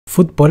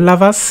Football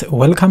lovers,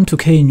 welcome to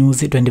K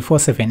News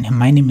 24/7.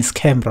 My name is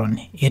Cameron.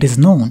 It is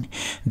known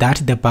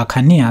that the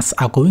Buccaneers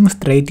are going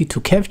straight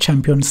to CAF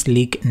Champions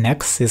League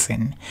next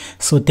season.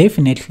 So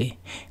definitely,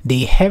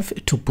 they have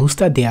to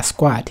boost their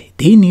squad.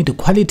 They need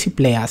quality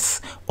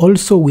players,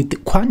 also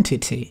with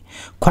quantity.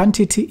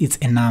 Quantity is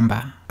a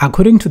number.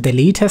 According to the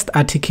latest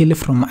article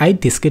from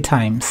DStv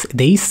Times,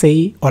 they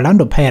say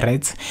Orlando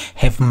Pirates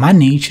have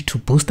managed to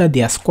boost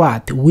their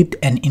squad with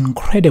an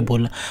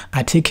incredible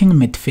attacking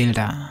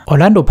midfielder.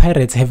 Orlando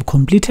Pirates have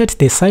completed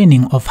the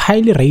signing of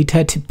highly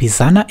rated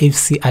Bizana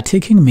FC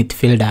attacking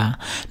midfielder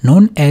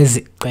known as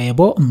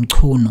Cebo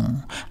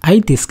Mchunu.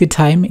 DStv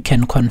Time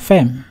can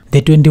confirm.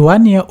 The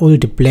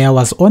 21-year-old player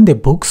was on the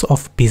books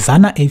of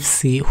Bizana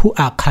FC, who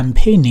are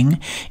campaigning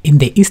in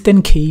the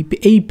Eastern Cape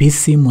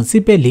ABC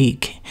Municipal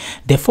League.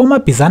 The former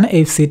Bizana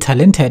FC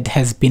talented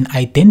has been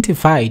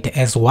identified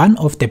as one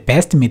of the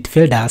best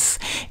midfielders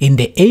in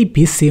the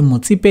ABC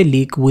Municipal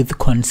League with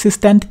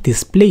consistent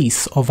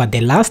displays over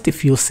the last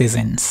few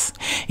seasons.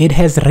 It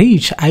has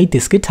reached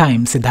DStv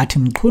Times that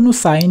Mchunu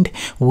signed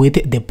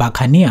with the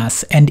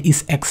Buccaneers and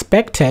is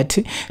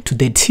expected to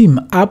the team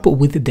up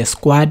with the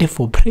squad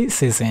for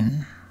pre-season.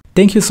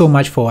 Thank you so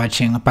much for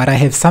watching, but I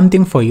have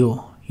something for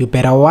you. You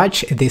better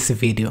watch this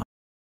video.